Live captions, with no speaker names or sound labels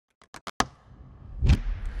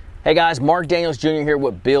Hey guys, Mark Daniels Jr. here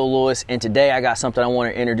with Bill Lewis, and today I got something I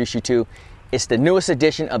want to introduce you to. It's the newest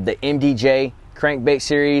edition of the MDJ crankbait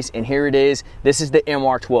series, and here it is. This is the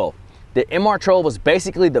MR-12. The MR-12 was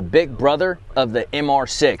basically the big brother of the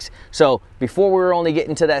MR-6. So before we were only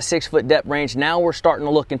getting to that 6-foot depth range, now we're starting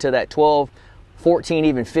to look into that 12, 14,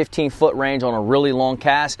 even 15-foot range on a really long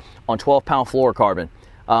cast on 12-pound fluorocarbon.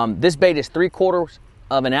 This bait is 3/4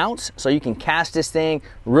 of an ounce, so you can cast this thing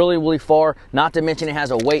really far. Not to mention it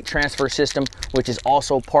has a weight transfer system, which is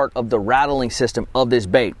also part of the rattling system of this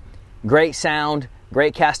bait. Great sound,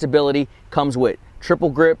 great castability, comes with triple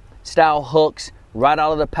grip style hooks right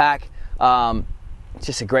out of the pack. It's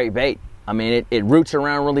just a great bait. I mean, it roots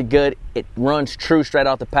around really good. It runs true straight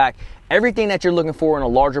out the pack. Everything that you're looking for in a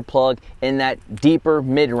larger plug in that deeper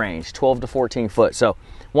mid-range, 12 to 14 foot. So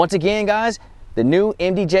once again, guys, the new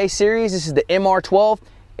MDJ series, this is the MR-12.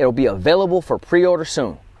 It'll be available for pre-order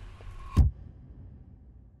soon.